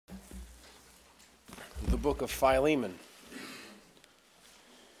book of Philemon.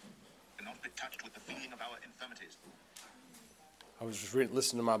 And not be touched with the feeling of our infirmities. I was just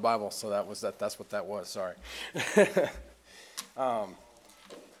listening to my Bible, so that's what that was. Sorry.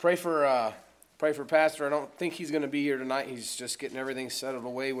 Pray for Pastor. I don't think he's going to be here tonight. He's just getting everything settled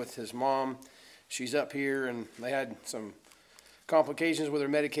away with his mom. She's up here, and they had some complications with her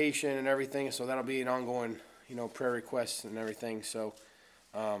medication and everything, so that'll be an ongoing, prayer request and everything. So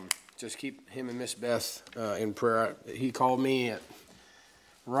just keep him and Miss Beth in prayer. He called me at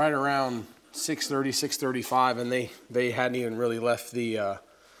right around 6:35, and they hadn't even really left the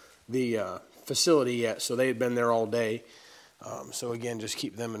facility yet, so they had been there all day. So again, just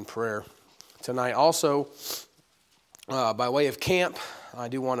keep them in prayer tonight. Also, by way of camp, I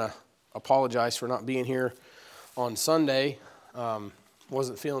do want to apologize for not being here on Sunday.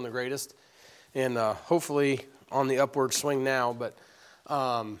 Wasn't feeling the greatest, and hopefully on the upward swing now. But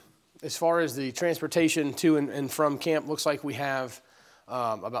as far as the transportation to and from camp, looks like we have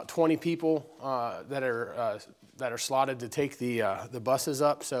about 20 people that are slotted to take the buses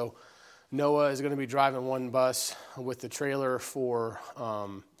up. So Noah is going to be driving one bus with the trailer for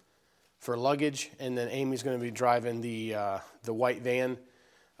luggage, and then Amy's going to be driving the white van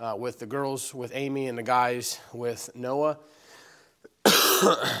with the girls with Amy and the guys with Noah.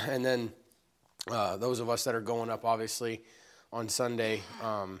 And then those of us that are going up, obviously, on Sunday,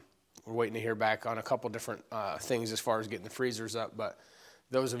 we're waiting to hear back on a couple different things as far as getting the freezers up. But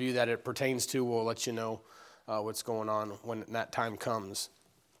those of you that it pertains to, will let you know what's going on when that time comes,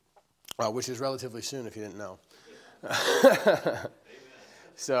 which is relatively soon if you didn't know.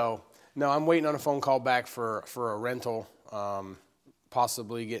 So, no, I'm waiting on a phone call back for a rental,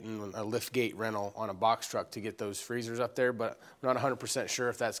 possibly getting a lift gate rental on a box truck to get those freezers up there, but I'm not 100% sure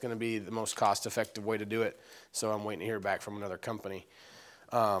if that's going to be the most cost-effective way to do it, so I'm waiting to hear back from another company.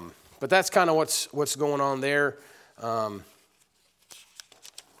 But that's kind of what's going on there. If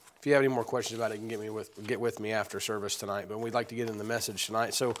you have any more questions about it, you can get with me after service tonight, but we'd like to get in the message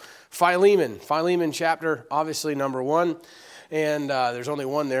tonight. So Philemon chapter, obviously number 1, and there's only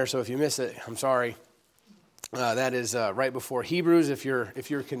one there, so if you miss it, I'm sorry. That is right before Hebrews. If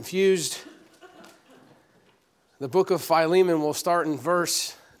you're confused, the book of Philemon will start in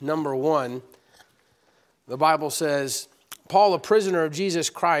verse number 1. The Bible says, Paul, a prisoner of Jesus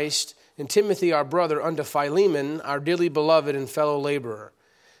Christ, and Timothy, our brother, unto Philemon, our dearly beloved and fellow laborer,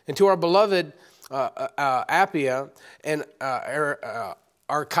 and to our beloved Appia and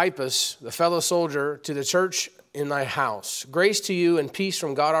Archippus, the fellow soldier, to the church in thy house. Grace to you and peace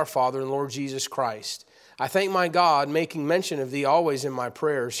from God our Father and Lord Jesus Christ. I thank my God, making mention of thee always in my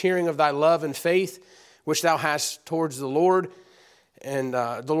prayers, hearing of thy love and faith, which thou hast towards the Lord and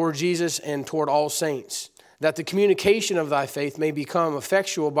the Lord Jesus and toward all saints, that the communication of thy faith may become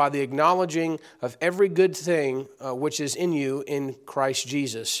effectual by the acknowledging of every good thing which is in you in Christ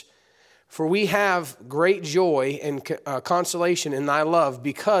Jesus. For we have great joy and consolation in thy love,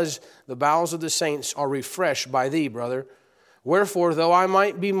 because the bowels of the saints are refreshed by thee, brother. Wherefore, though I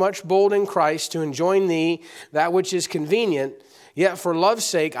might be much bold in Christ to enjoin thee that which is convenient, yet for love's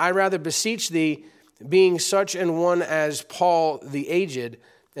sake I rather beseech thee, being such an one as Paul the aged,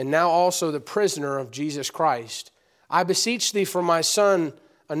 and now also the prisoner of Jesus Christ. I beseech thee for my son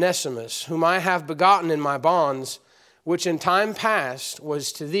Onesimus, whom I have begotten in my bonds, which in time past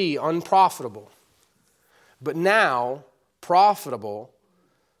was to thee unprofitable, but now profitable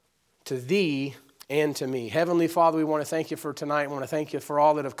to thee and to me. Heavenly Father, we want to thank you for tonight. We want to thank you for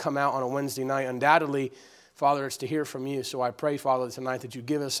all that have come out on a Wednesday night. Undoubtedly, Father, it's to hear from you. So I pray, Father, tonight that you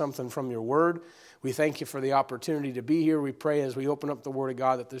give us something from your word. We thank you for the opportunity to be here. We pray as we open up the word of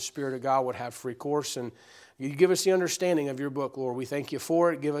God that the Spirit of God would have free course, and you give us the understanding of your book, Lord. We thank you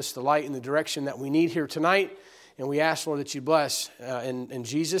for it. Give us the light and the direction that we need here tonight. And we ask, Lord, that you bless. In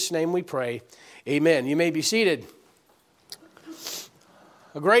Jesus' name we pray. Amen. You may be seated.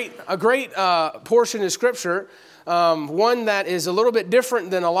 A great portion of Scripture, one that is a little bit different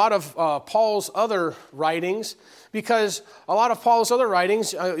than a lot of Paul's other writings, because a lot of Paul's other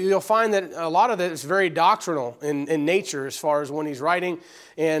writings, you'll find that a lot of it is very doctrinal in nature as far as when he's writing.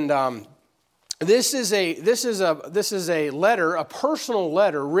 And this is a letter, a personal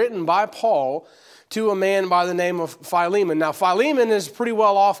letter written by Paul to a man by the name of Philemon. Now, Philemon is a pretty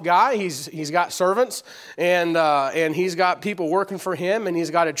well-off guy. He's got servants, and he's got people working for him, and he's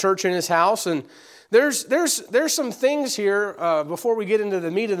got a church in his house. And there's some things here, before we get into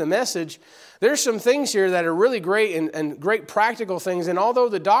the meat of the message, there's some things here that are really great and great practical things. And although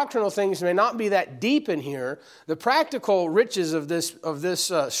the doctrinal things may not be that deep in here, the practical riches of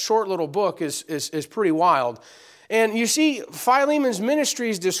this short little book is pretty wild. And you see, Philemon's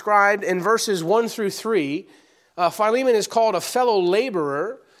ministry is described in verses 1 through 3. Philemon is called a fellow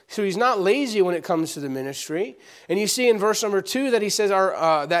laborer, so he's not lazy when it comes to the ministry. And you see in verse number 2 that he says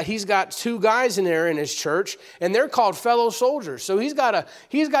that he's got 2 guys in there in his church, and they're called fellow soldiers. So he's got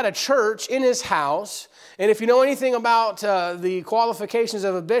a church in his house. And if you know anything about the qualifications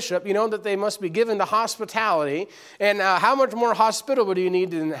of a bishop, you know that they must be given to hospitality. And how much more hospitable do you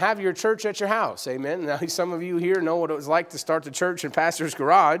need to have your church at your house? Amen. Now, some of you here know what it was like to start the church in pastor's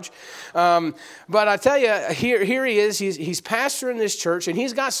garage. But I tell you, here he is. He's pastoring this church, and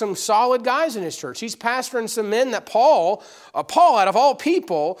he's got some solid guys in his church. He's pastoring some men that Paul, out of all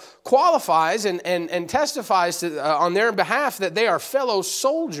people, qualifies and testifies on their behalf that they are fellow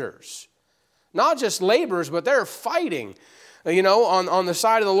soldiers. Not just laborers, but they're fighting, on the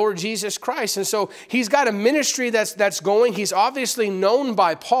side of the Lord Jesus Christ. And so he's got a ministry that's going. He's obviously known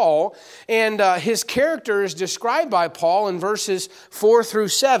by Paul, and his character is described by Paul in verses 4 through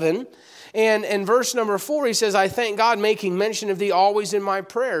 7. And in verse number 4, he says, I thank God making mention of thee always in my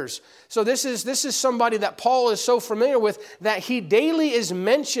prayers. So this is somebody that Paul is so familiar with that he daily is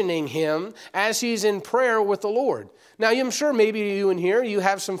mentioning him as he's in prayer with the Lord. Now, I'm sure maybe you in here, you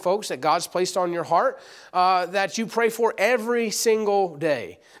have some folks that God's placed on your heart that you pray for every single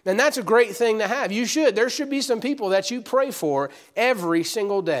day. And that's a great thing to have. You should. There should be some people that you pray for every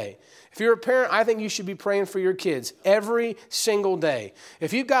single day. If you're a parent, I think you should be praying for your kids every single day.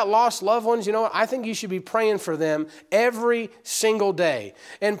 If you've got lost loved ones, you know what? I think you should be praying for them every single day.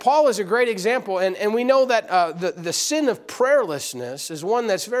 And Paul is a great example. And we know that the sin of prayerlessness is one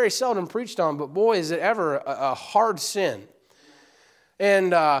that's very seldom preached on, but boy, is it ever a hard sin. And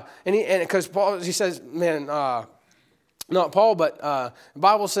because Paul, he says, not Paul, but the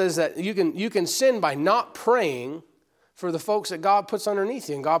Bible says that you can sin by not praying for the folks that God puts underneath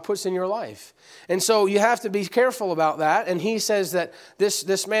you and God puts in your life. And so you have to be careful about that. And he says that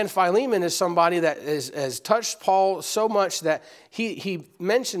this man Philemon is somebody that has touched Paul so much that he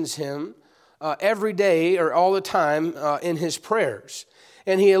mentions him every day or all the time in his prayers.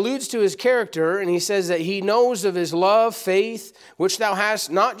 And he alludes to his character, and he says that he knows of his love, faith, which thou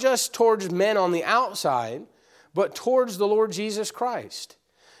hast not just towards men on the outside, but towards the Lord Jesus Christ.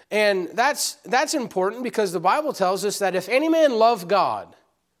 And that's important because the Bible tells us that if any man love God,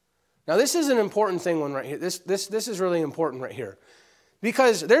 now this is an important thing right here. This is really important right here.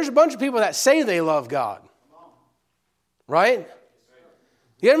 Because there's a bunch of people that say they love God. Right?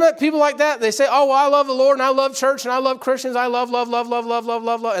 You ever met people like that? They say, oh, well, I love the Lord and I love church and I love Christians. I love.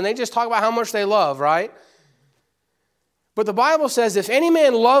 And they just talk about how much they love, right? But the Bible says if any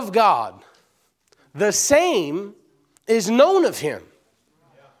man love God, the same is known of him.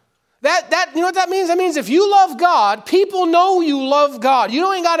 That you know what that means? That means if you love God, people know you love God. You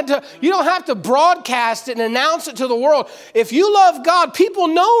don't have to broadcast it and announce it to the world. If you love God, people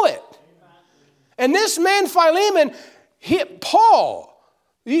know it. And this man Philemon, Paul,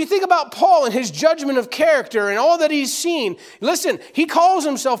 you think about Paul and his judgment of character and all that he's seen. Listen, he calls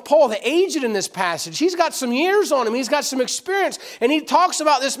himself Paul the aged in this passage. He's got some years on him. He's got some experience. And he talks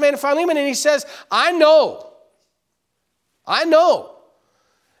about this man Philemon and he says, I know.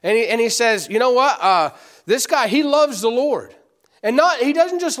 And he says, you know what? This guy, he loves the Lord. And he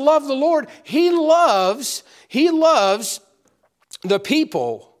doesn't just love the Lord. He loves the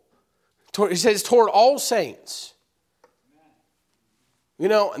people. He says toward all saints. You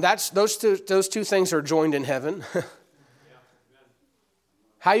know, those two things are joined in heaven.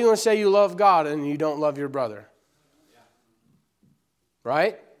 How you going to say you love God and you don't love your brother?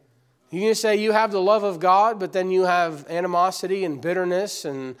 Right? You can say you have the love of God, but then you have animosity and bitterness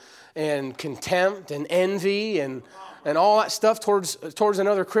and contempt and envy and all that stuff towards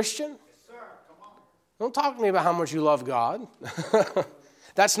another Christian? Don't talk to me about how much you love God.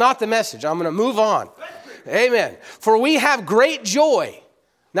 That's not the message. I'm going to move on. Amen. For we have great joy.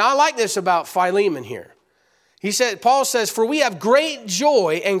 Now I like this about Philemon here. Paul says, for we have great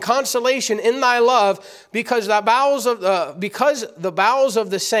joy and consolation in thy love because the bowels of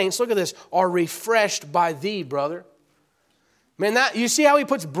the saints, look at this, are refreshed by thee, brother. Man, you see how he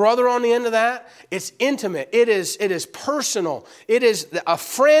puts brother on the end of that? It's intimate. It is personal. It is a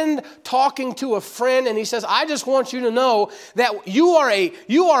friend talking to a friend, and he says, I just want you to know that you are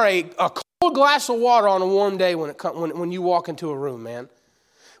a cold glass of water on a warm day when you walk into a room, man.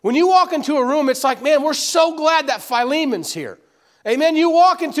 When you walk into a room, it's like, man, we're so glad that Philemon's here. Amen. You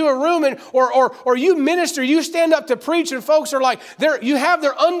walk into a room or you minister, you stand up to preach, and folks are like, you have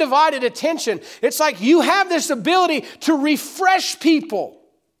their undivided attention. It's like you have this ability to refresh people.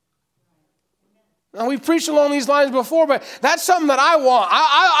 Now, we've preached along these lines before, but that's something that I want.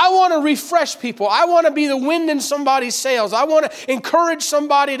 I want to refresh people. I want to be the wind in somebody's sails. I want to encourage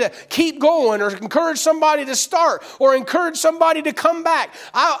somebody to keep going, or encourage somebody to start, or encourage somebody to come back.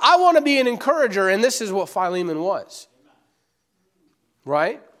 I want to be an encourager, and this is what Philemon was.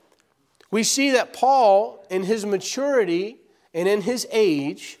 Right? We see that Paul, in his maturity and in his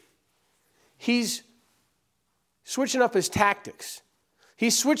age, he's switching up his tactics.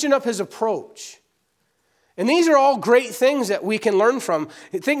 He's switching up his approach. And these are all great things that we can learn from.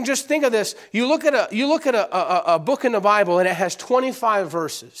 Just think of this. You look at a book in the Bible and it has 25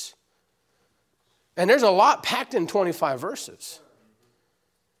 verses. And there's a lot packed in 25 verses.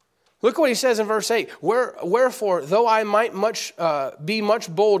 Look what he says in verse 8. Wherefore, though I might be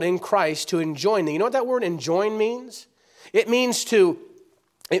much bold in Christ to enjoin thee. You know what that word enjoin means? It means to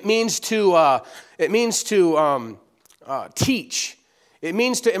teach. It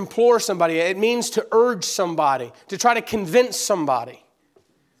means to implore somebody. It means to urge somebody, to try to convince somebody.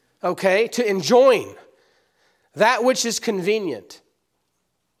 Okay? To enjoin that which is convenient.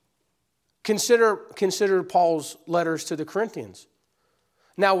 Consider Paul's letters to the Corinthians.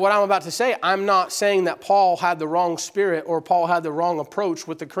 Now, what I'm about to say, I'm not saying that Paul had the wrong spirit or Paul had the wrong approach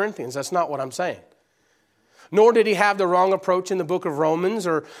with the Corinthians. That's not what I'm saying. Nor did he have the wrong approach in the book of Romans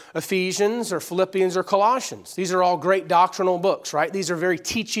or Ephesians or Philippians or Colossians. These are all great doctrinal books, right? These are very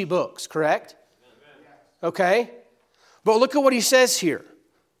teachy books, correct? Okay? But look at what he says here.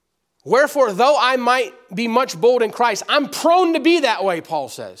 Wherefore, though I might be much bold in Christ, I'm prone to be that way, Paul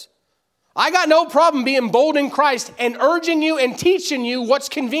says. I got no problem being bold in Christ and urging you and teaching you what's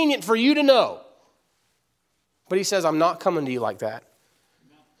convenient for you to know. But he says, I'm not coming to you like that.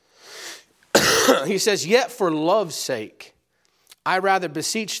 He says, yet for love's sake, I rather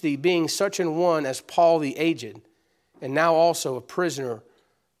beseech thee, being such an one as Paul the aged, and now also a prisoner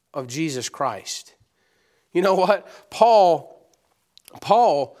of Jesus Christ. You know what? Paul,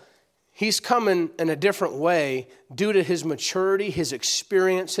 he's coming in a different way due to his maturity, his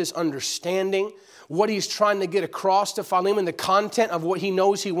experience, his understanding, what he's trying to get across to Philemon, the content of what he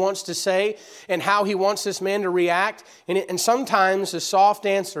knows he wants to say, and how he wants this man to react. And sometimes the soft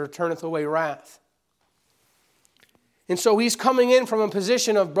answer turneth away wrath. And so he's coming in from a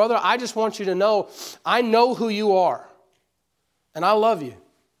position of, brother, I just want you to know, I know who you are. And I love you.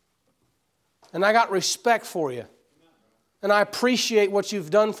 And I got respect for you. And I appreciate what you've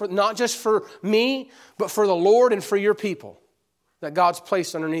done, for not just for me, but for the Lord and for your people that God's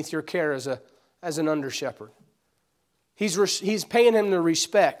placed underneath your care as an under-shepherd. He's paying him the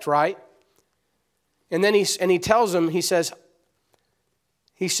respect, right? And then he tells him, he says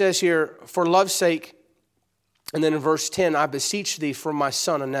here, for love's sake, and then in verse 10, I beseech thee for my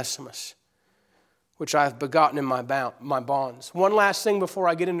son Onesimus, which I have begotten in my bonds. One last thing before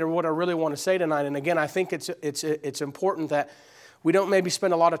I get into what I really want to say tonight, and again, I think it's important that we don't maybe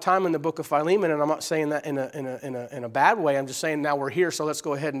spend a lot of time in the book of Philemon, and I'm not saying that in a bad way. I'm just saying now we're here, so let's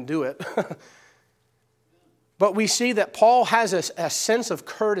go ahead and do it. But we see that Paul has a sense of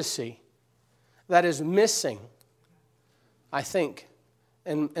courtesy that is missing, I think,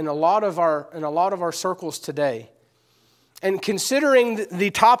 in a lot of our circles today. And considering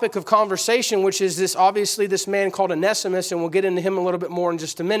the topic of conversation, which is this man called Onesimus, and we'll get into him a little bit more in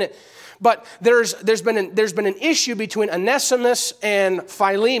just a minute. But there's been an issue between Onesimus and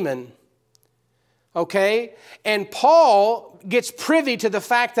Philemon. Okay? And Paul gets privy to the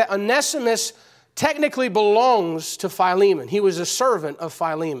fact that Onesimus technically belongs to Philemon. He was a servant of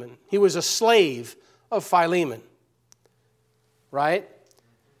Philemon. He was a slave of Philemon. Right?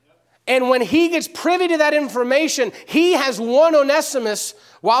 And when he gets privy to that information, he has won Onesimus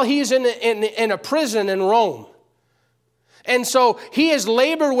while he's in a prison in Rome. And so he has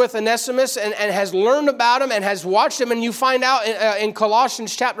labored with Onesimus and has learned about him and has watched him. And you find out in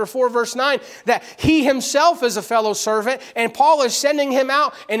Colossians chapter 4, verse 9, that he himself is a fellow servant. And Paul is sending him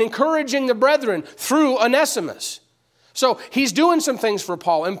out and encouraging the brethren through Onesimus. So he's doing some things for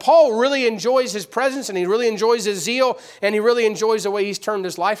Paul. And Paul really enjoys his presence, and he really enjoys his zeal, and he really enjoys the way he's turned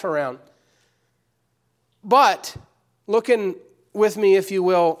his life around. But looking with me, if you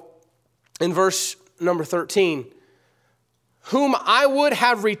will, in verse number 13, whom I would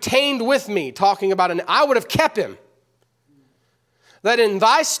have retained with me, talking about I would have kept him, that in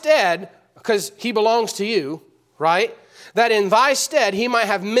thy stead, because he belongs to you, right? That in thy stead he might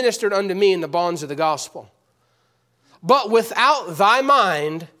have ministered unto me in the bonds of the gospel. But without thy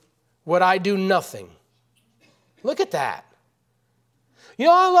mind would I do nothing. Look at that. You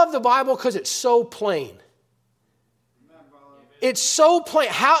know, I love the Bible because it's so plain. It's so plain.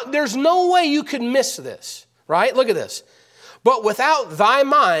 There's no way you could miss this, right? Look at this. But without thy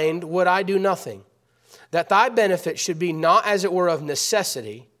mind would I do nothing. that thy benefit should be not as it were of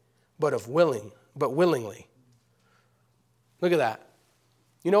necessity, but willingly. Look at that.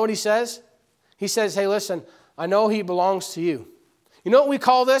 You know what he says? He says, hey, listen, I know he belongs to you. You know what we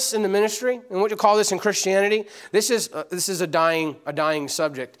call this in the ministry, and what you call this in Christianity? This is a dying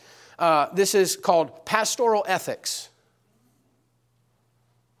subject. This is called pastoral ethics.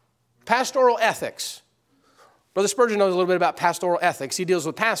 Pastoral ethics. Brother Spurgeon knows a little bit about pastoral ethics. He deals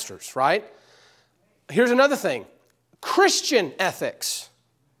with pastors, right? Here's another thing. Christian ethics.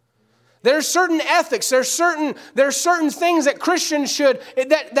 There's certain ethics. There's certain things that Christians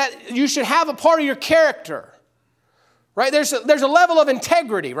that you should have a part of your character. Right? There's a level of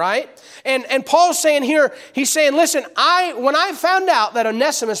integrity, right? And Paul's saying here, he's saying, listen, when I found out that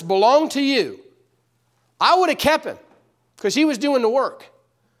Onesimus belonged to you, I would have kept him because he was doing the work.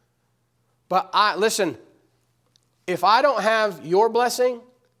 But listen, if I don't have your blessing,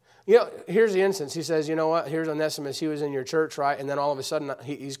 here's the instance. He says, you know what? Here's Onesimus. He was in your church, right? And then all of a sudden,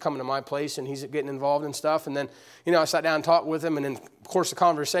 he's coming to my place and he's getting involved in stuff. And then, I sat down and talked with him. And in the course of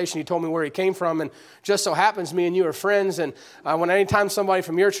conversation, he told me where he came from. And just so happens, me and you are friends. And anytime somebody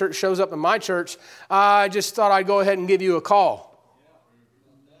from your church shows up in my church, I just thought I'd go ahead and give you a call.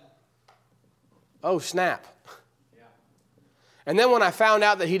 Oh, snap. And then when I found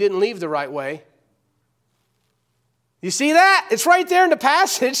out that he didn't leave the right way, you see that? It's right there in the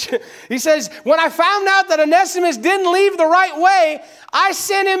passage. He says, when I found out that Onesimus didn't leave the right way, I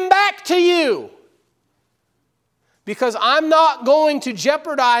sent him back to you. Because I'm not going to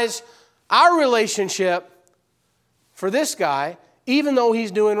jeopardize our relationship for this guy, even though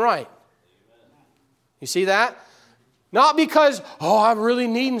he's doing right. You see that? Not because, I'm really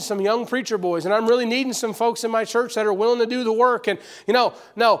needing some young preacher boys and I'm really needing some folks in my church that are willing to do the work. And, no,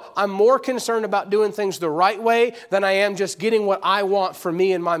 I'm more concerned about doing things the right way than I am just getting what I want for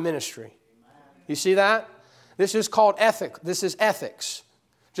me and my ministry. You see that? This is called ethic. This is ethics.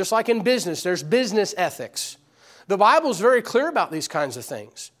 Just like in business, there's business ethics. The Bible's very clear about these kinds of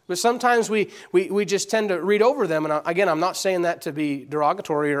things. But sometimes we just tend to read over them. And again, I'm not saying that to be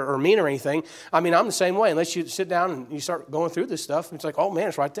derogatory or mean or anything. I mean, I'm the same way. Unless you sit down and you start going through this stuff, it's like, oh man,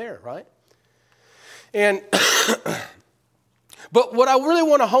 it's right there, right? And but what I really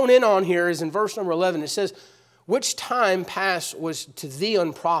want to hone in on here is in verse number 11. It says, which time past was to thee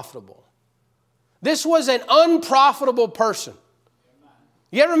unprofitable? This was an unprofitable person.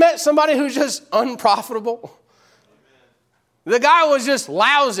 You ever met somebody who's just unprofitable? The guy was just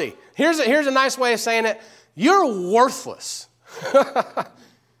lousy. Here's a nice way of saying it. You're worthless.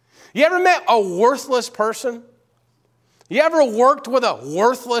 You ever met a worthless person? You ever worked with a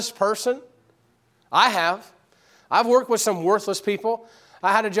worthless person? I have. I've worked with some worthless people.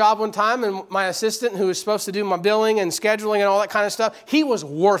 I had a job one time, and my assistant, who was supposed to do my billing and scheduling and all that kind of stuff, he was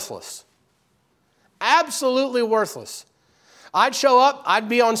worthless. Absolutely worthless. I'd show up, I'd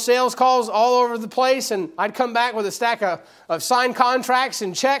be on sales calls all over the place, and I'd come back with a stack of signed contracts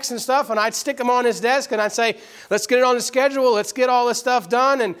and checks and stuff, and I'd stick them on his desk, and I'd say, let's get it on the schedule, let's get all this stuff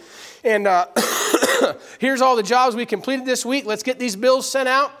done, and here's all the jobs we completed this week, let's get these bills sent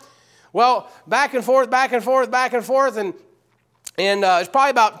out. Well, back and forth, and it's probably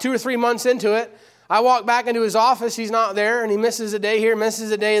about 2 or 3 months into it, I walk back into his office, he's not there, and he misses a day here,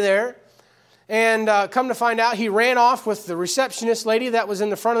 misses a day there. And come to find out, he ran off with the receptionist lady that was in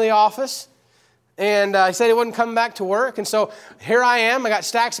the front of the office. And he said he wouldn't come back to work. And so here I am. I got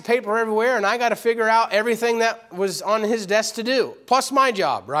stacks of paper everywhere. And I got to figure out everything that was on his desk to do. Plus my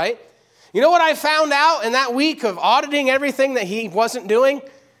job, right? You know what I found out in that week of auditing everything that he wasn't doing?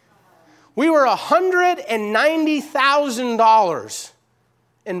 We were $190,000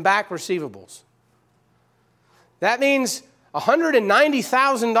 in back receivables. That means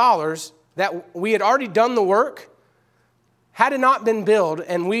 $190,000 that we had already done the work, had it not been billed,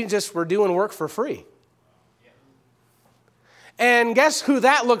 and we just were doing work for free. And guess who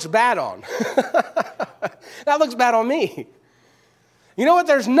that looks bad on? That looks bad on me. You know what?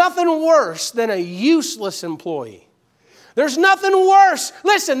 There's nothing worse than a useless employee. There's nothing worse.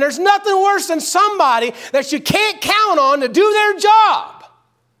 Listen, there's nothing worse than somebody that you can't count on to do their job.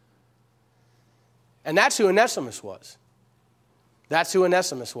 And that's who Onesimus was. That's who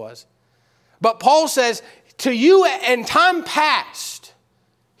Onesimus was. But Paul says, to you in time past,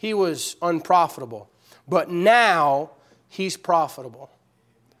 he was unprofitable. But now, he's profitable.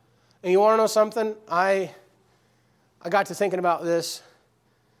 And you want to know something? I got to thinking about this.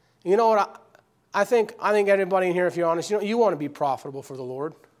 You know what? I think everybody in here, if you're honest, you want to be profitable for the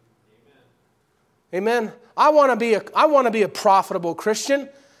Lord. Amen. I want to be a profitable Christian.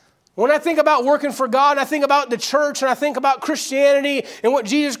 When I think about working for God, I think about the church, and I think about Christianity and what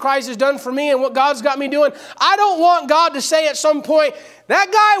Jesus Christ has done for me and what God's got me doing, I don't want God to say at some point,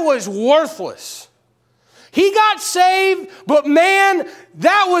 that guy was worthless. He got saved, but man,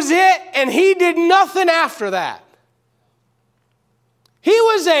 that was it, and he did nothing after that. He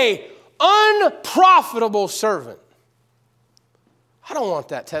was an unprofitable servant. I don't want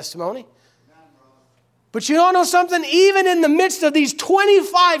that testimony. But you don't know something? Even in the midst of these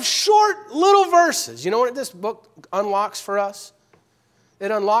 25 short little verses, you know what this book unlocks for us?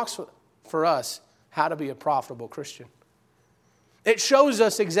 It unlocks for us how to be a profitable Christian. It shows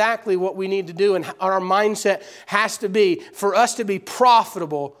us exactly what we need to do, and our mindset has to be for us to be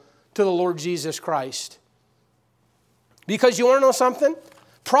profitable to the Lord Jesus Christ. Because you want to know something?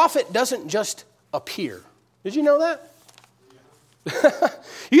 Profit doesn't just appear. Did you know that?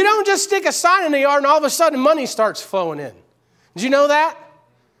 You don't just stick a sign in the yard and all of a sudden money starts flowing in. Did you know that?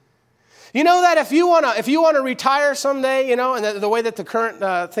 You know that if you want to retire someday, you know, and the way that the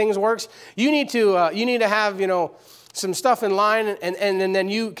current things works, you need to have, you know, some stuff in line, and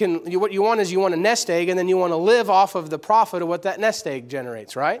then what you want is you want a nest egg, and then you want to live off of the profit of what that nest egg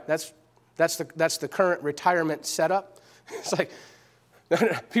generates, right? That's the current retirement setup. It's like,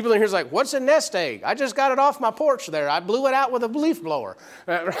 people in here is like, what's a nest egg? I just got it off my porch there. I blew it out with a leaf blower.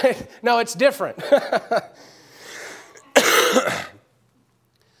 Right? No, it's different.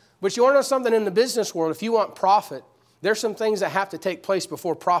 But you want to know something in the business world? If you want profit, there's some things that have to take place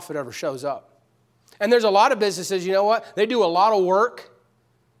before profit ever shows up. And there's a lot of businesses, you know what? They do a lot of work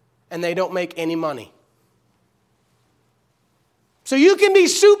and they don't make any money. So you can be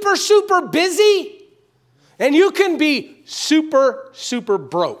super, super busy and you can be super, super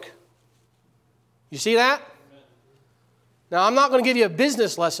broke. You see that? Now, I'm not going to give you a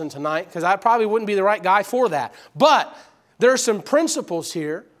business lesson tonight because I probably wouldn't be the right guy for that. But there are some principles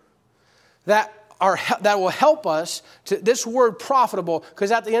here that will help us to this word profitable,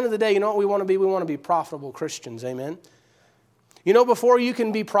 because at the end of the day, you know what we want to be? We want to be profitable Christians. Amen. You know, before you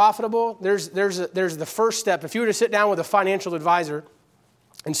can be profitable, there's the first step. If you were to sit down with a financial advisor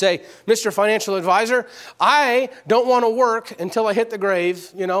and say, Mr. Financial Advisor, I don't want to work until I hit the grave,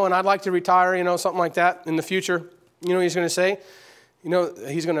 you know, and I'd like to retire, you know, something like that in the future. You know what he's going to say? You know,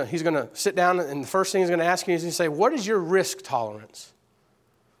 he's going to sit down, and the first thing he's going to ask you is to say, what is your risk tolerance?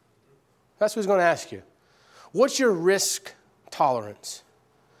 That's what he's going to ask you. What's your risk tolerance?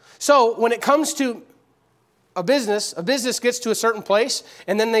 So when it comes to a business gets to a certain place,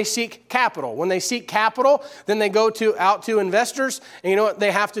 and then they seek capital. When they seek capital, then they go out to investors, and you know what they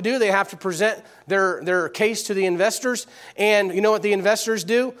have to do? They have to present their case to the investors, and you know what the investors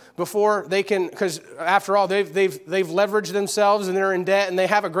do before they can, because after all, they've leveraged themselves, and they're in debt, and they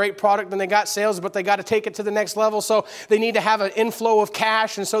have a great product, and they got sales, but they got to take it to the next level, so they need to have an inflow of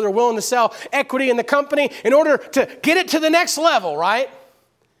cash, and so they're willing to sell equity in the company in order to get it to the next level, right?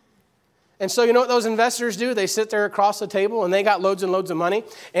 And so you know what those investors do? They sit there across the table, and they got loads and loads of money,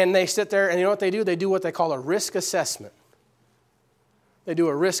 and they sit there, and you know what they do? They do what they call a risk assessment. They do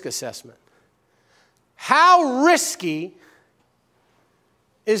a risk assessment. How risky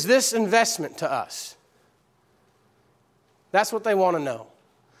is this investment to us? That's what they want to know.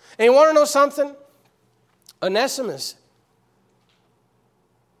 And you want to know something? Onesimus,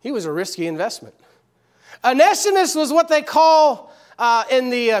 he was a risky investment. Onesimus was what they call in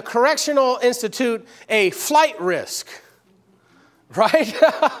the Correctional Institute, a flight risk, right?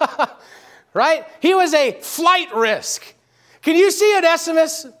 Right? He was a flight risk. Can you see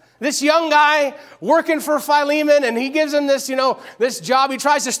Onesimus, this young guy working for Philemon, and he gives him this, you know, this job. He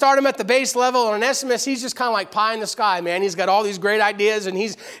tries to start him at the base level, and Onesimus, he's just kind of like pie in the sky, man. He's got all these great ideas, and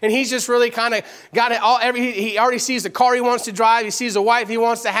he's just really kind of got it all. He already sees the car he wants to drive. He sees the wife he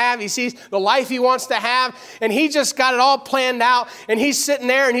wants to have. He sees the life he wants to have, and he just got it all planned out. And he's sitting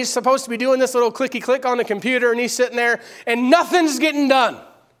there, and he's supposed to be doing this little clicky click on the computer, and he's sitting there, and nothing's getting done.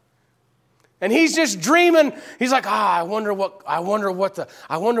 And he's just dreaming. He's like, I wonder what the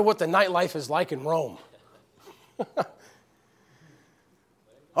nightlife is like in Rome.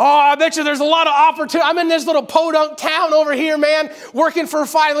 I bet you there's a lot of opportunity. I'm in this little podunk town over here, man, working for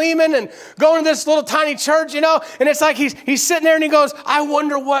Philemon and going to this little tiny church, you know. And it's like he's sitting there and he goes, I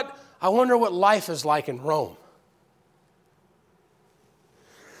wonder what life is like in Rome.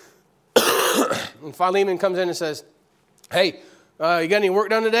 And Philemon comes in and says, hey, you got any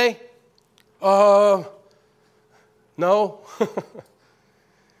work done today? No.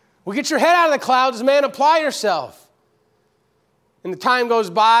 Well, get your head out of the clouds, man. Apply yourself. And the time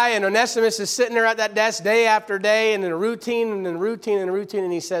goes by, and Onesimus is sitting there at that desk day after day, and in a routine, and in a routine, and a routine,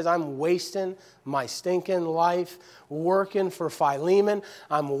 and he says, I'm wasting my stinking life working for Philemon.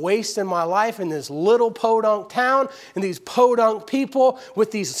 I'm wasting my life in this little podunk town, and these podunk people with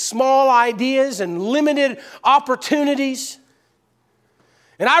these small ideas and limited opportunities.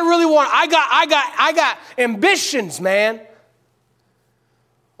 And I really I got ambitions, man.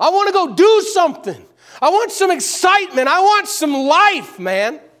 I want to go do something. I want some excitement. I want some life,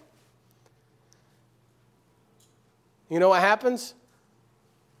 man. You know what happens?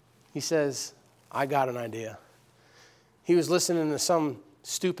 He says, I got an idea. He was listening to some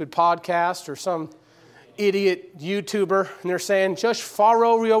stupid podcast or some idiot YouTuber, and they're saying, just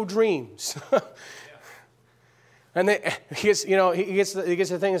follow your dreams. And he gets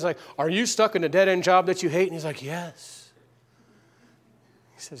the thing, it's like, are you stuck in a dead-end job that you hate? And he's like, yes.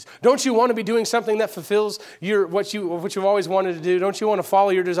 He says, don't you want to be doing something that fulfills what you've always wanted to do? Don't you want to follow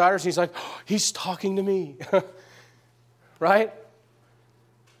your desires? And he's like, oh, he's talking to me. Right?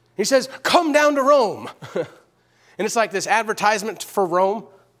 He says, come down to Rome. And it's like this advertisement for Rome.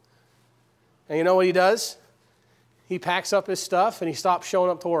 And you know what he does? He packs up his stuff and he stops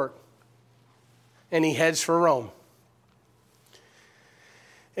showing up to work. And he heads for Rome.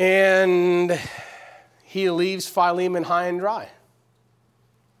 And he leaves Philemon high and dry.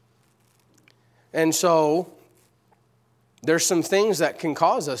 And so, there's some things that can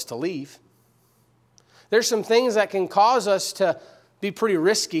cause us to leave. There's some things that can cause us to be pretty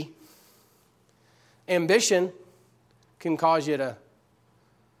risky. Ambition can cause you to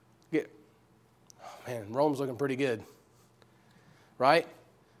get, oh man, Rome's looking pretty good. Right?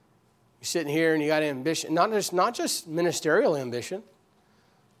 You're sitting here and you got ambition, not just ministerial ambition.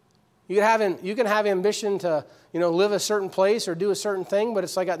 You can have ambition to, live a certain place or do a certain thing, but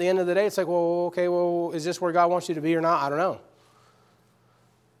it's like at the end of the day, it's like, is this where God wants you to be or not? I don't know.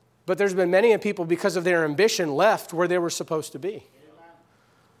 But there's been many people, because of their ambition, left where they were supposed to be.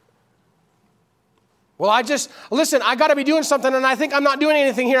 Well, I got to be doing something, and I think I'm not doing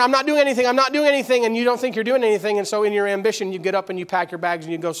anything here. I'm not doing anything, and you don't think you're doing anything, and so in your ambition, you get up and you pack your bags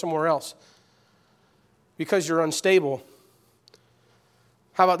and you go somewhere else because you're unstable.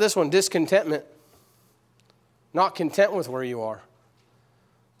 How about this one? Discontentment. Not content with where you are.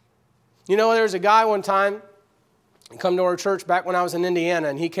 There was a guy one time, he come to our church back when I was in Indiana,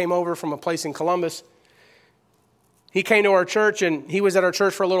 and he came over from a place in Columbus. He came to our church, and he was at our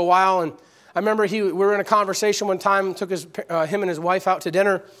church for a little while, and I remember we were in a conversation one time, took him and his wife out to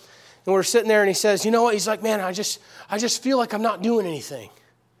dinner, and we were sitting there, and he says, you know what? He's like, man, I just feel like I'm not doing anything.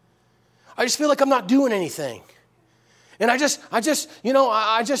 I just feel like I'm not doing anything. And I'm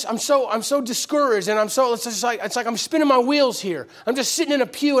so discouraged, and it's like I'm spinning my wheels here. I'm just sitting in a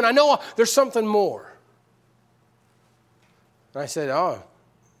pew, and I know there's something more. And I said, oh,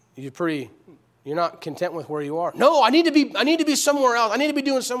 you're not content with where you are. No, I need to be somewhere else. I need to be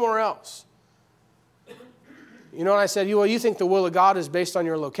doing somewhere else. You know what I said? You think the will of God is based on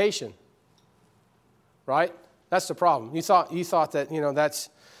your location, right? That's the problem. You thought that,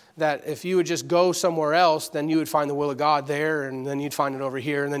 that if you would just go somewhere else, then you would find the will of God there, and then you'd find it over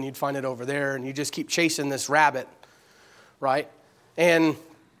here, and then you'd find it over there, and you just keep chasing this rabbit, right? And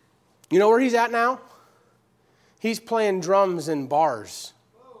you know where he's at now? He's playing drums in bars.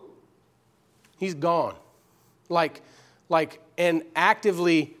 He's gone. And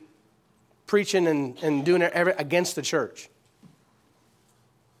actively preaching and doing it against the church.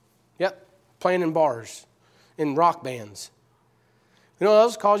 Yep, playing in bars, in rock bands. You know what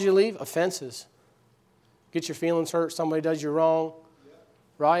else caused you to leave? Offenses. Get your feelings hurt, somebody does you wrong,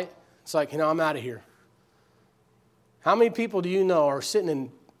 right? It's like, I'm out of here. How many people do you know are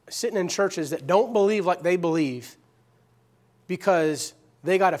sitting in churches that don't believe like they believe because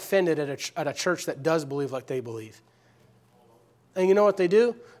they got offended at a church that does believe like they believe? And you know what they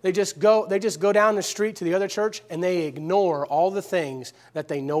do? They just go down the street to the other church and they ignore all the things that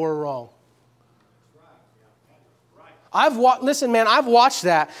they know are wrong. I've watched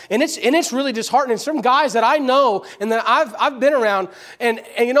that, and it's really disheartening. Some guys that I know and that I've been around, and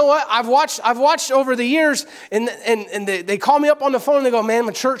you know what? I've watched over the years, and they call me up on the phone and they go, man,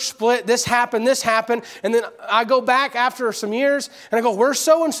 my church split. This happened, and then I go back after some years and I go, where's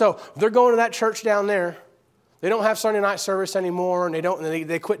so and so? They're going to that church down there. They don't have Sunday night service anymore, and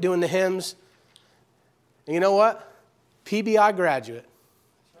they quit doing the hymns. And you know what? PBI graduate.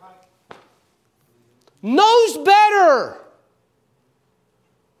 Knows better.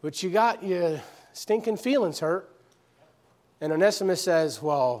 But you got your stinking feelings hurt. And Onesimus says,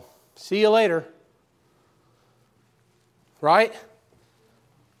 well, see you later. Right?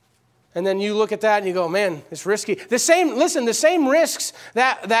 And then you look at that and you go, man, it's risky. The same risks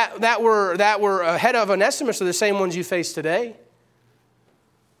that were ahead of Onesimus are the same ones you face today.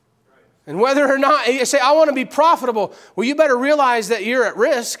 And whether or not you say, I want to be profitable, well, you better realize that you're at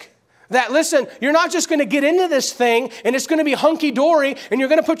risk. That, listen, you're not just going to get into this thing and it's going to be hunky-dory and you're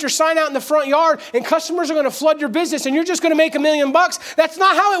going to put your sign out in the front yard and customers are going to flood your business and you're just going to make $1 million. That's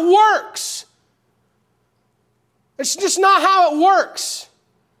not how it works. It's just not how it works.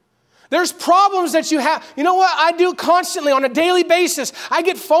 There's problems that you have. You know what I do constantly on a daily basis? I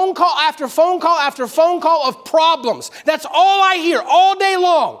get phone call after phone call after phone call of problems. That's all I hear all day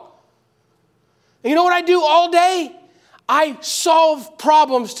long. And you know what I do all day? I solve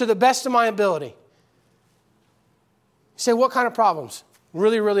problems to the best of my ability. You say, what kind of problems?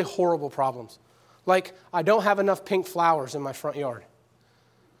 Really, really horrible problems. Like, I don't have enough pink flowers in my front yard.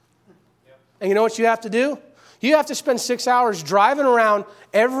 And you know what you have to do? You have to spend 6 hours driving around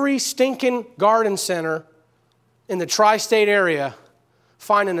every stinking garden center in the tri-state area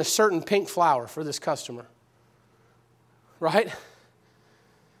finding a certain pink flower for this customer. Right?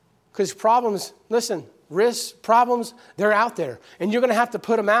 Because problems, listen, risks, problems, they're out there. And you're going to have to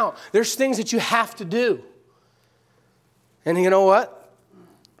put them out. There's things that you have to do. And you know what?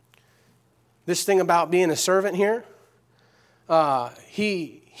 This thing about being a servant here,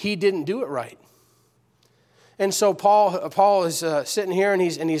 he didn't do it right. And so Paul is sitting here and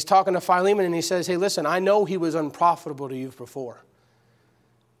he's talking to Philemon and he says, hey, listen, I know he was unprofitable to you before.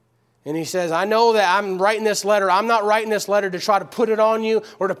 And he says, I know that I'm writing this letter. I'm not writing this letter to try to put it on you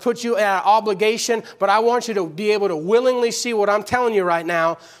or to put you at an obligation, but I want you to be able to willingly see what I'm telling you right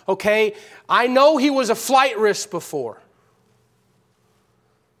now, okay? I know he was a flight risk before.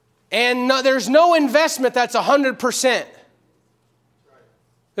 And there's no investment that's 100%.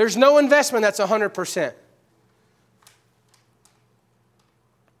 There's no investment that's 100%.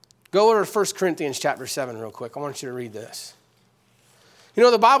 Go over to 1 Corinthians chapter 7 real quick. I want you to read this. You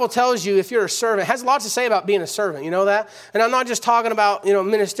know, the Bible tells you if you're a servant, it has a lot to say about being a servant. You know that? And I'm not just talking about,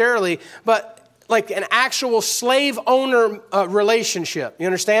 ministerially, but like an actual slave-owner relationship. You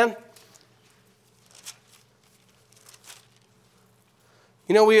understand?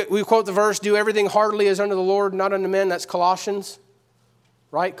 You know, we quote the verse, do everything heartily as unto the Lord, not unto men. That's Colossians,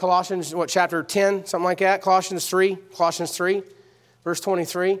 right? Colossians, chapter 10, something like that. Colossians 3, verse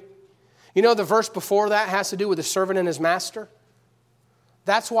 23. You know, the verse before that has to do with the servant and his master.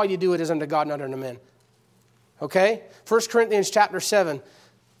 That's why you do it as unto God, not unto men. Okay? 1 Corinthians chapter 7.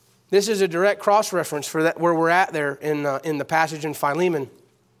 This is a direct cross-reference for that where we're at there in the passage in Philemon.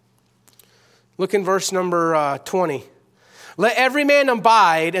 Look in verse number 20. Let every man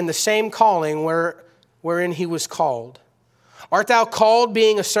abide in the same calling wherein he was called. Art thou called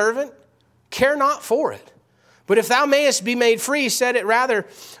being a servant? Care not for it. But if thou mayest be made free, use it rather,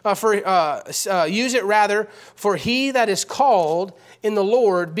 for he that is called in the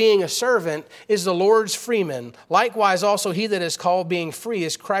Lord, being a servant, is the Lord's freeman. Likewise also he that is called being free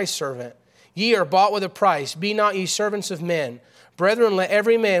is Christ's servant. Ye are bought with a price. Be not ye servants of men. Brethren, let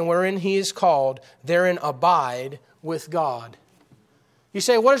every man wherein he is called, therein abide with God. You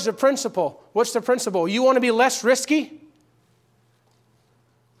say, what is the principle? What's the principle? You want to be less risky?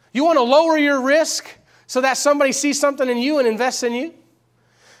 You want to lower your risk so that somebody sees something in you and invests in you?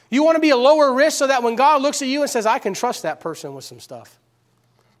 You want to be a lower risk so that when God looks at you and says, I can trust that person with some stuff.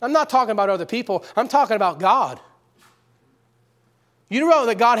 I'm not talking about other people. I'm talking about God. You know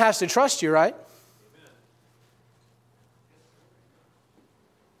that God has to trust you, right?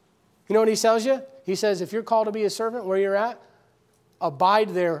 You know what he tells you? He says, if you're called to be a servant where you're at, abide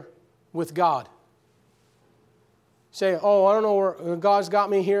there with God. Say, oh, I don't know where God's got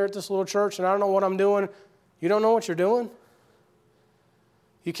me here at this little church and I don't know what I'm doing. You don't know what you're doing?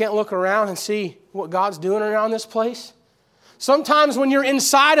 You can't look around and see what God's doing around this place? Sometimes when you're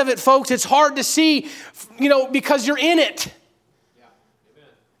inside of it, folks, it's hard to see, because you're in it. Yeah.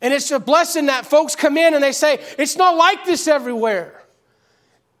 And it's a blessing that folks come in and they say, it's not like this everywhere.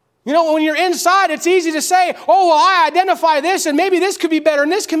 When you're inside, it's easy to say, oh, well, I identify this and maybe this could be better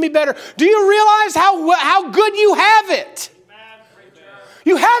and this can be better. Do you realize how good you have it?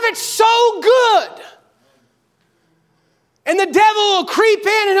 You have it so good. And the devil will creep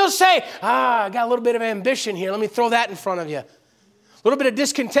in and he'll say, I got a little bit of ambition here. Let me throw that in front of you. A little bit of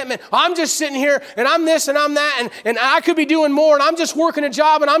discontentment. I'm just sitting here and I'm this and I'm that and I could be doing more and I'm just working a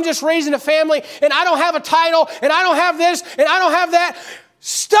job and I'm just raising a family and I don't have a title and I don't have this and I don't have that.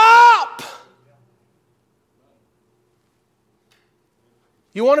 Stop!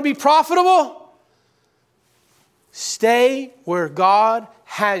 You want to be profitable? Stay where God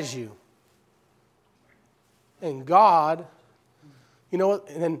has you. And God, You know what?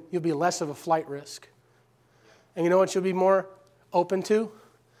 And then you'll be less of a flight risk. And you know what you'll be more open to?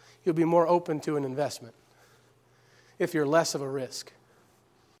 You'll be more open to an investment if you're less of a risk.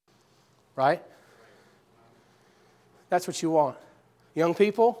 Right? That's what you want. Young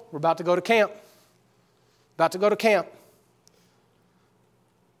people, we're about to go to camp. About to go to camp.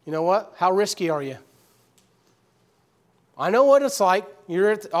 You know what? How risky are you? I know what it's like.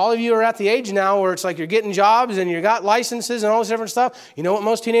 All of you are at the age now where it's like you're getting jobs and you got licenses and all this different stuff. You know what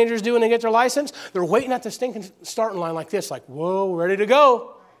most teenagers do when they get their license? They're waiting at the stinking starting line like this, like, whoa, ready to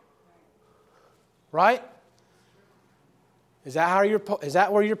go. Right? Is that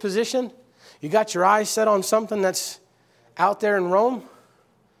where you're positioned? You got your eyes set on something that's out there in Rome?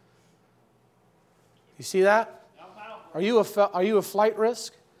 You see that? Are you a flight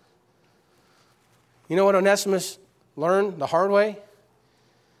risk? You know what Onesimus learned the hard way?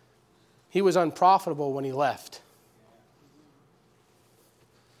 He was unprofitable when he left.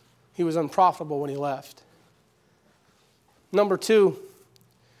 He was unprofitable when he left. Number 2,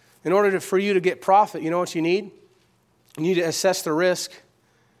 in order for you to get profit, you know what you need? You need to assess the risk.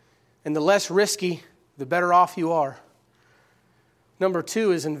 And the less risky, the better off you are. Number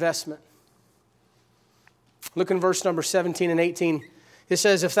 2 is investment. Look in verse number 17 and 18. It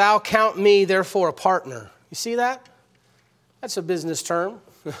says, if thou count me therefore a partner. You see that? That's a business term.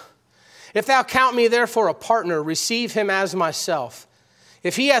 If thou count me therefore a partner, receive him as myself.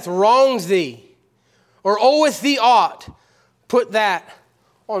 If he hath wronged thee, or oweth thee aught, put that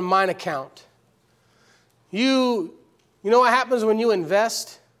on mine account. You know what happens when you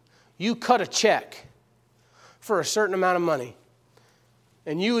invest? You cut a check for a certain amount of money.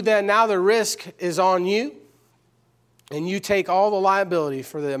 And now the risk is on you, and you take all the liability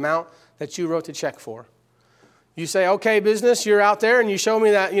for the amount that you wrote the check for. You say, okay, business, you're out there and you show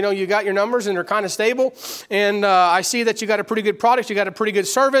me that, you got your numbers and they're kind of stable. And I see that you got a pretty good product, you got a pretty good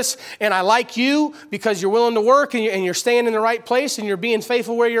service. And I like you because you're willing to work and you're staying in the right place and you're being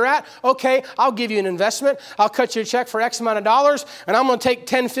faithful where you're at. Okay, I'll give you an investment. I'll cut you a check for X amount of dollars. And I'm going to take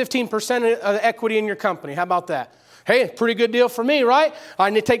 10, 15% of the equity in your company. How about that? Hey, pretty good deal for me, right? I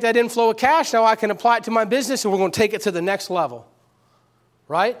need to take that inflow of cash. Now I can apply it to my business and we're going to take it to the next level.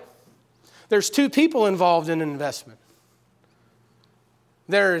 Right? There's 2 people involved in an investment.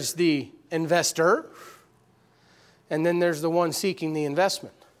 There's the investor, and then there's the one seeking the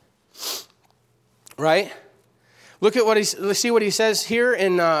investment. Right? Let's see what he says here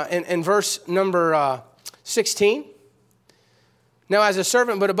in verse number 16. Now, as a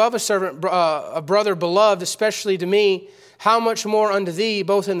servant, but above a servant, a brother beloved, especially to me, how much more unto thee,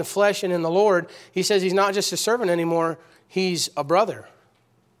 both in the flesh and in the Lord? He says he's not just a servant anymore, he's a brother.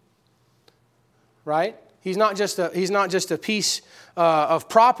 Right? He's not just a piece of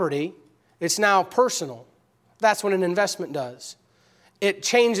property. It's now personal. That's what an investment does. It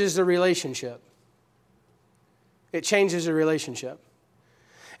changes the relationship. It changes the relationship.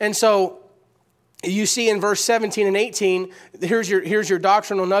 And so you see in verse 17 and 18, here's your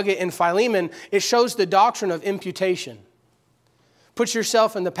doctrinal nugget in Philemon. It shows the doctrine of imputation. Put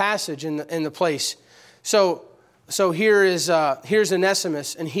yourself in the passage, in the place. So here's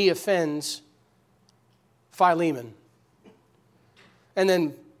Onesimus, and he offends Philemon. And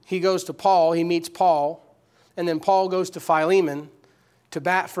then he goes to Paul, he meets Paul, and then Paul goes to Philemon to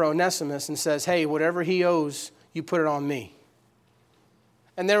bat for Onesimus and says, hey, whatever he owes, you put it on me.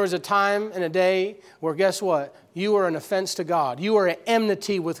 And there was a time and a day where, guess what? You were an offense to God. You were at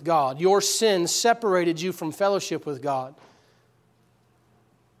enmity with God. Your sin separated you from fellowship with God.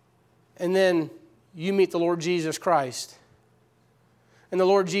 And then you meet the Lord Jesus Christ. And the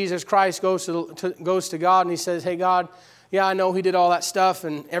Lord Jesus Christ goes to God and he says, hey, God, yeah, I know he did all that stuff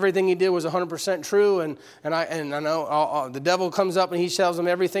and everything he did was 100% true. And I know the devil comes up and he tells him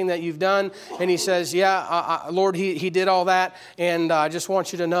everything that you've done. And he says, yeah, Lord, he did all that. And I just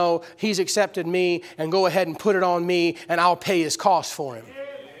want you to know he's accepted me and go ahead and put it on me and I'll pay his cost for him.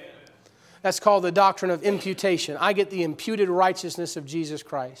 That's called the doctrine of imputation. I get the imputed righteousness of Jesus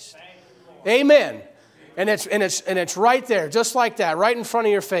Christ. Amen. And it's right there, just like that, right in front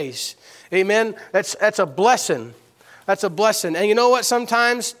of your face. Amen. That's a blessing. That's a blessing. And you know what?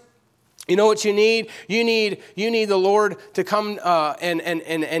 Sometimes, you know what you need? You need the Lord to come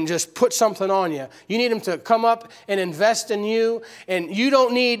and just put something on you. You need him to come up and invest in you. And you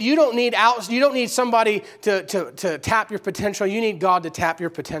don't need somebody to tap your potential. You need God to tap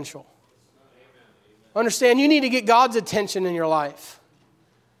your potential. Understand? You need to get God's attention in your life.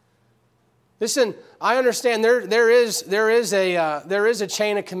 Listen, I understand there is a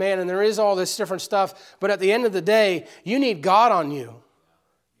chain of command and there is all this different stuff, but at the end of the day, you need God on you.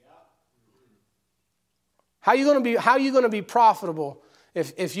 How are you going to be profitable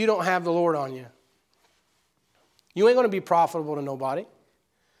if you don't have the Lord on you. You ain't going to be profitable to nobody.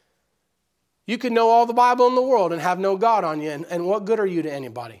 You can know all the Bible in the world and have no God on you, and what good are you to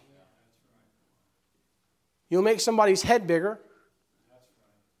anybody? You'll make somebody's head bigger.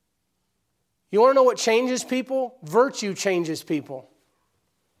 You want to know what changes people? Virtue changes people.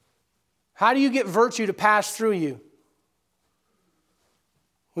 How do you get virtue to pass through you?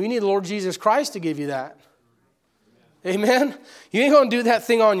 Well, you need the Lord Jesus Christ to give you that. Amen? You ain't going to do that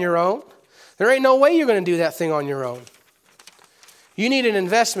thing on your own. There ain't no way you're going to do that thing on your own. You need an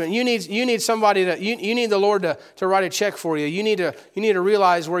investment. You need somebody you need the Lord to write a check for you. You need to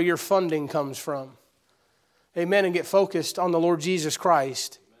realize where your funding comes from. Amen. And get focused on the Lord Jesus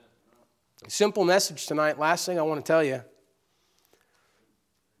Christ. Simple message tonight. Last thing I want to tell you.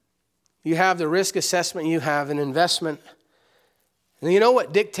 You have the risk assessment. You have an investment. And you know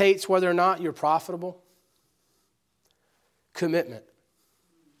what dictates whether or not you're profitable? Commitment.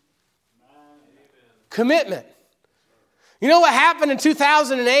 Commitment. You know what happened in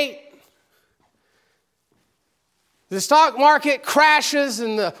 2008? The stock market crashes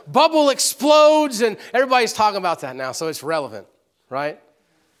and the bubble explodes, and everybody's talking about that now, so it's relevant, right?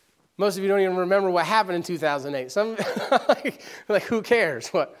 Most of you don't even remember what happened in 2008. Some like who cares?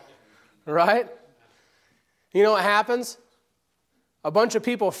 What? Right? You know what happens? A bunch of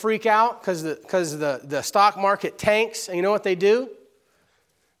people freak out because the stock market tanks, and you know what they do?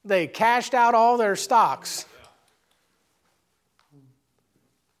 They cashed out all their stocks.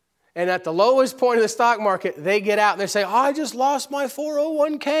 And at the lowest point of the stock market, they get out and they say, I just lost my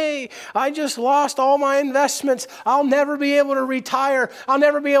 401k. I just lost all my investments. I'll never be able to retire. I'll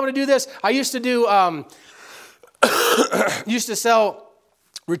never be able to do this. I used to do, sell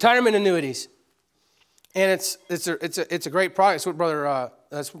retirement annuities. And it's a great product. It's what Brother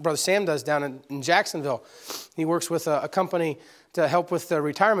Sam does down in Jacksonville. He works with a company to help with the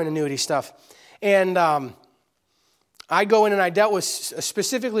retirement annuity stuff. And I go in and I dealt with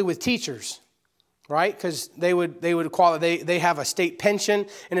specifically with teachers, right? Because they would qualify. They have a state pension,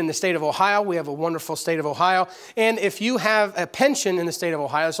 and in the state of Ohio, we have a wonderful state of Ohio. And if you have a pension in the state of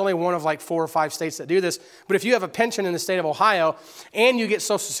Ohio, it's only one of like 4 or 5 states that do this. But if you have a pension in the state of Ohio and you get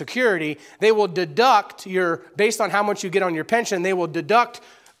Social Security, they will deduct based on how much you get on your pension. They will deduct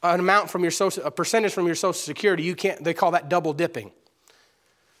an amount from a percentage from your Social Security. They call that double dipping.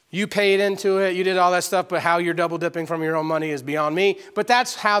 You paid into it, you did all that stuff, but how you're double dipping from your own money is beyond me. But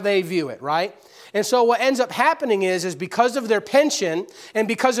that's how they view it, right? And so what ends up happening is because of their pension and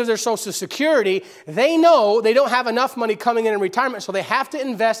because of their Social Security, they know they don't have enough money coming in retirement, so they have to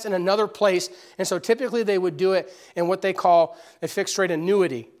invest in another place. And so typically they would do it in what they call a fixed rate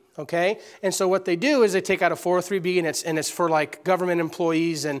annuity. Okay? And so what they do is they take out a 403B, and it's for like government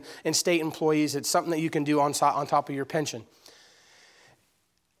employees and state employees. It's something that you can do on top of your pension.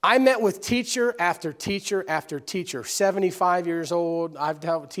 I met with teacher after teacher after teacher, 75 years old. I've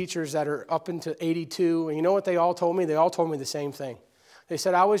dealt with teachers that are up into 82. And you know what they all told me? They all told me the same thing. They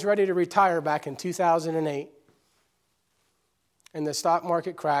said, I was ready to retire back in 2008. And the stock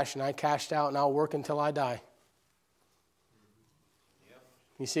market crashed, and I cashed out, and I'll work until I die.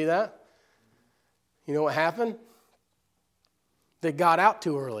 You see that? You know what happened? They got out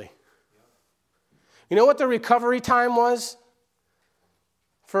too early. You know what the recovery time was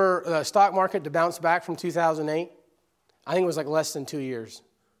for the stock market to bounce back from 2008? I think it was like less than 2 years.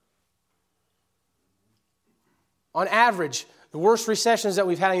 On average, the worst recessions that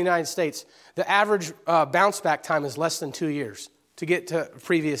we've had in the United States, the average bounce back time is less than 2 years to get to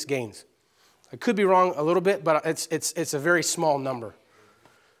previous gains. I could be wrong a little bit, but it's a very small number.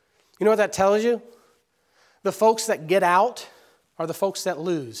 You know what that tells you? The folks that get out are the folks that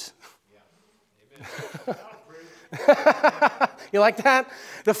lose. Yeah. You like that?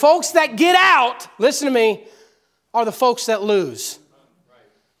 The folks that get out, listen to me, are the folks that lose.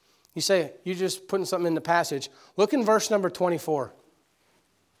 You say, you're just putting something in the passage. Look in verse number 24.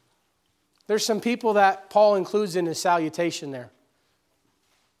 There's some people that Paul includes in his salutation there.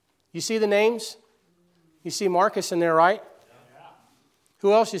 You see the names? You see Marcus in there, right? Yeah.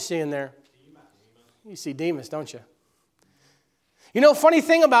 Who else you see in there? You see Demas, don't you? You know, funny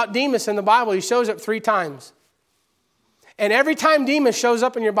thing about Demas in the Bible, he shows up 3 times. And every time Demas shows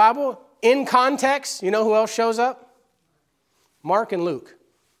up in your Bible, in context, you know who else shows up? Mark and Luke.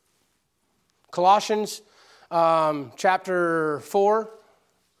 Colossians chapter 4,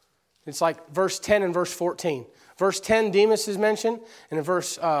 it's like verse 10 and verse 14. Verse 10, Demas is mentioned, and in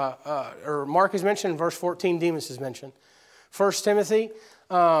or Mark is mentioned, in verse 14, Demas is mentioned. 1 Timothy,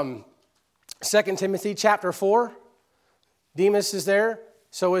 2 Timothy chapter 4, Demas is there,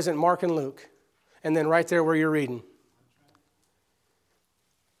 so isn't Mark and Luke. And then right there where you're reading.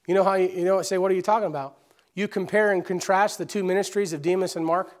 You know how say, what are you talking about? You compare and contrast the two ministries of Demas and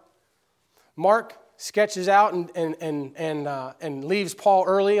Mark. Mark sketches out and leaves Paul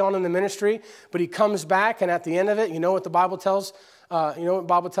early on in the ministry, but he comes back, and at the end of it, you know what the Bible tells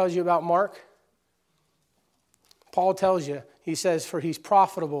you about Mark? Paul tells you, he says, for he's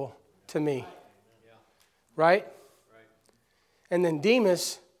profitable to me. Right? And then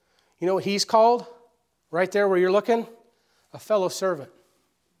Demas, you know what he's called? Right there where you're looking? A fellow servant.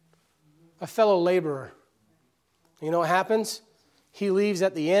 A fellow laborer. You know what happens? He leaves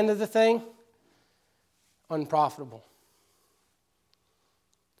at the end of the thing unprofitable.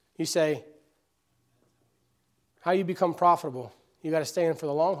 You say, how you become profitable? You got to stay in for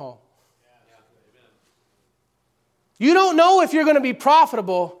the long haul. You don't know if you're going to be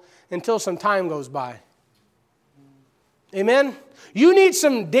profitable until some time goes by. Amen? You need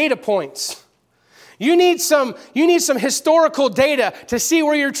some data points. You need some historical data to see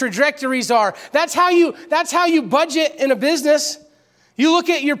where your trajectories are. That's how you budget in a business. You look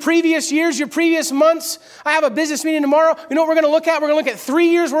at your previous years, your previous months. I have a business meeting tomorrow. You know what we're going to look at? We're going to look at 3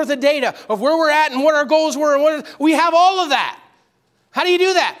 years worth of data of where we're at and what our goals were. And we have all of that. How do you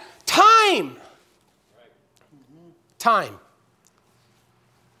do that? Time. Time.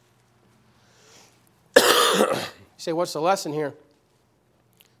 You say, what's the lesson here?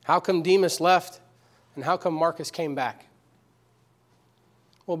 How come Demas left and how come Marcus came back?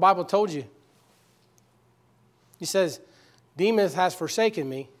 Well, the Bible told you. He says, Demas has forsaken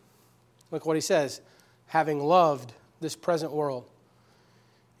me. Look what he says. Having loved this present world.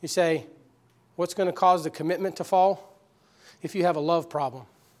 You say, what's going to cause the commitment to fall? If you have a love problem.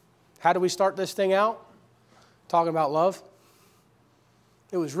 How do we start this thing out? Talking about love.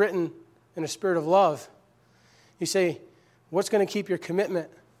 It was written in a spirit of love. You say, what's going to keep your commitment?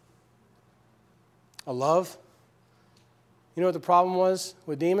 A love. You know what the problem was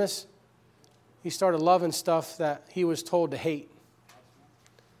with Demas? He started loving stuff that he was told to hate.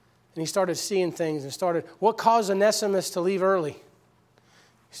 And he started seeing things what caused Onesimus to leave early? He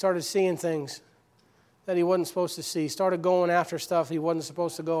started seeing things that he wasn't supposed to see. He started going after stuff he wasn't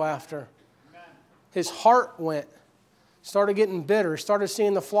supposed to go after. His heart went. Started getting bitter. Started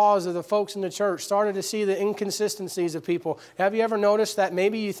seeing the flaws of the folks in the church. Started to see the inconsistencies of people. Have you ever noticed that?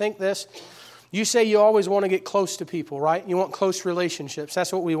 Maybe you think this. You say you always want to get close to people, right? You want close relationships.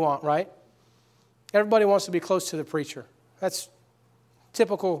 That's what we want, right? Everybody wants to be close to the preacher. That's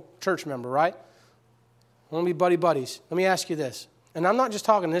typical church member, right? I want to be buddies. Let me ask you this. And I'm not just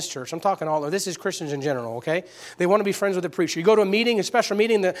talking this church. I'm talking all of this is Christians in general, okay? They want to be friends with the preacher. You go to a meeting, a special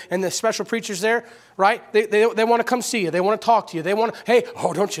meeting, and the special preacher's there, right? They want to come see you. They want to talk to you. They want to, hey,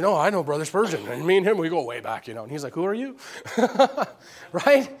 don't you know, I know Brother Spurgeon. And me and him, we go way back, And he's like, who are you?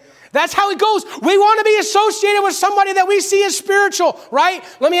 Right? That's how it goes. We want to be associated with somebody that we see as spiritual, right?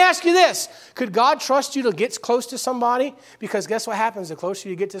 Let me ask you this. Could God trust you to get close to somebody? Because guess what happens? The closer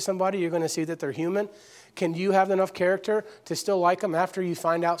you get to somebody, you're going to see that they're human. Can you have enough character to still like them after you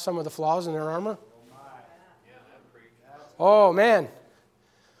find out some of the flaws in their armor? Oh, man.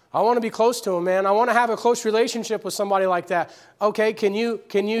 I want to be close to them, man. I want to have a close relationship with somebody like that. Okay, can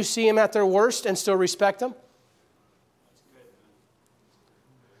you see them at their worst and still respect them?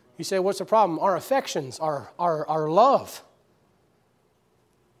 You say, what's the problem? Our affections, our love.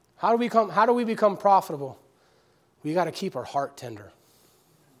 How do we become profitable? We got to keep our heart tender.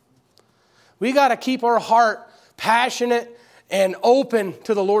 We got to keep our heart passionate and open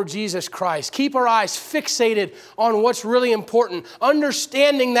to the Lord Jesus Christ. Keep our eyes fixated on what's really important.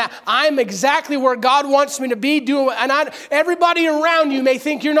 Understanding that I'm exactly where God wants me to be doing. And everybody around you may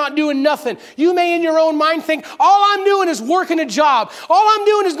think you're not doing nothing. You may in your own mind think, all I'm doing is working a job. All I'm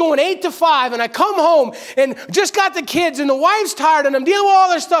doing is going 8 to 5 and I come home and just got the kids and the wife's tired and I'm dealing with all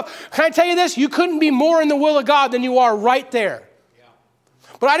this stuff. Can I tell you this? You couldn't be more in the will of God than you are right there.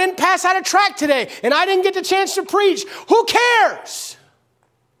 But I didn't pass out a tract today, and I didn't get the chance to preach. Who cares?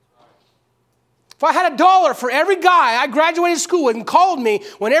 If I had $1 for every guy I graduated school with and called me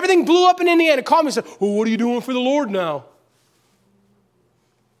when everything blew up in Indiana, called me and said, well, what are you doing for the Lord now?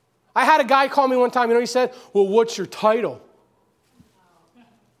 I had a guy call me one time, he said, well, what's your title?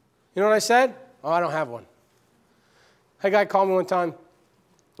 You know what I said? Oh, I don't have one. A guy called me one time.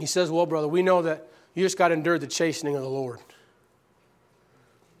 He says, well, brother, we know that you just got to endure the chastening of the Lord.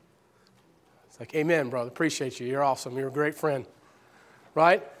 Like, amen, brother. Appreciate you. You're awesome. You're a great friend.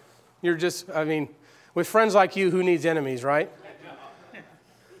 Right? You're just, with friends like you, who needs enemies, right?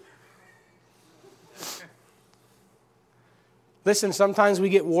 Listen, sometimes we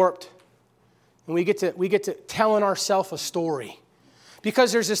get warped and we get to telling ourselves a story.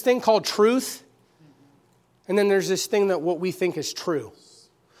 Because there's this thing called truth, and then there's this thing that what we think is true.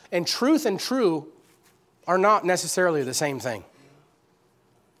 And truth and true are not necessarily the same thing.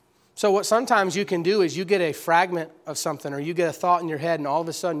 So what sometimes you can do is you get a fragment of something, or you get a thought in your head, and all of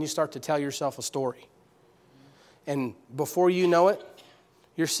a sudden you start to tell yourself a story. And before you know it,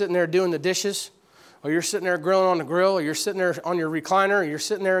 you're sitting there doing the dishes, or you're sitting there grilling on the grill, or you're sitting there on your recliner, or you're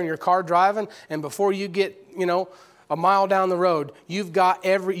sitting there in your car driving, and before you get, a mile down the road,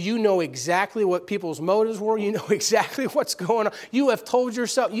 you know exactly what people's motives were. You know exactly what's going on. You have told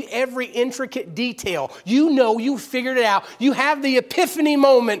yourself every intricate detail. You figured it out. You have the epiphany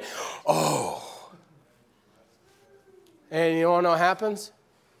moment. Oh. And you want to know what happens?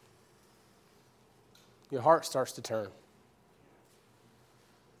 Your heart starts to turn.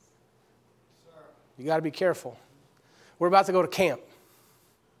 You got to be careful. We're about to go to camp,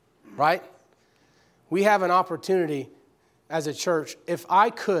 right? We have an opportunity as a church. If I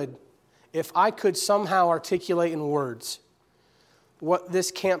could somehow articulate in words what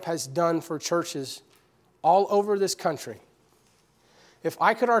this camp has done for churches all over this country, if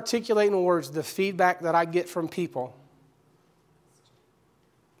I could articulate in words the feedback that I get from people,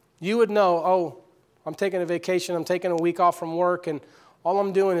 you would know, I'm taking a vacation, I'm taking a week off from work, and all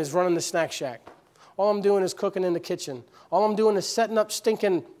I'm doing is running the snack shack. All I'm doing is cooking in the kitchen. All I'm doing is setting up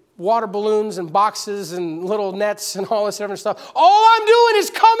stinking water balloons and boxes and little nets and all this different stuff. All I'm doing is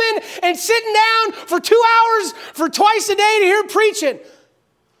coming and sitting down for 2 hours for twice a day to hear preaching.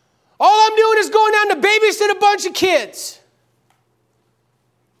 All I'm doing is going down to babysit a bunch of kids.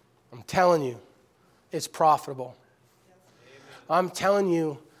 I'm telling you, it's profitable. I'm telling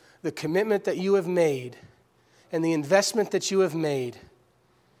you, the commitment that you have made and the investment that you have made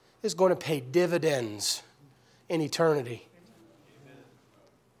is going to pay dividends in eternity.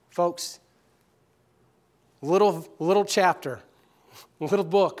 Folks, little chapter, little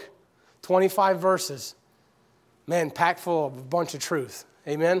book, 25 verses, man, packed full of a bunch of truth.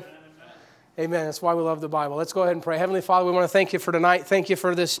 Amen? Amen. That's why we love the Bible. Let's go ahead and pray. Heavenly Father, we want to thank you for tonight. Thank you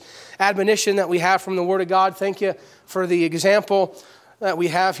for this admonition that we have from the Word of God. Thank you for the example that we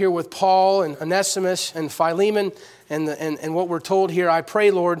have here with Paul and Onesimus and Philemon and what we're told here. I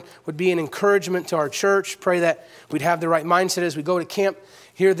pray, Lord, would be an encouragement to our church. Pray that we'd have the right mindset as we go to camp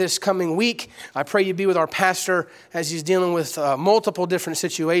here this coming week. I pray you be with our pastor as he's dealing with multiple different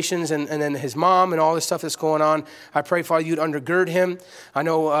situations and then his mom and all this stuff that's going on. I pray, Father, you'd undergird him. I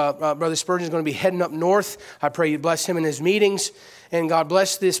know Brother Spurgeon is going to be heading up north. I pray you bless him in his meetings. And God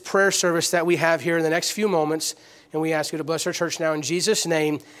bless this prayer service that we have here in the next few moments. And we ask you to bless our church now in Jesus'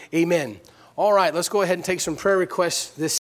 name. Amen. All right, let's go ahead and take some prayer requests this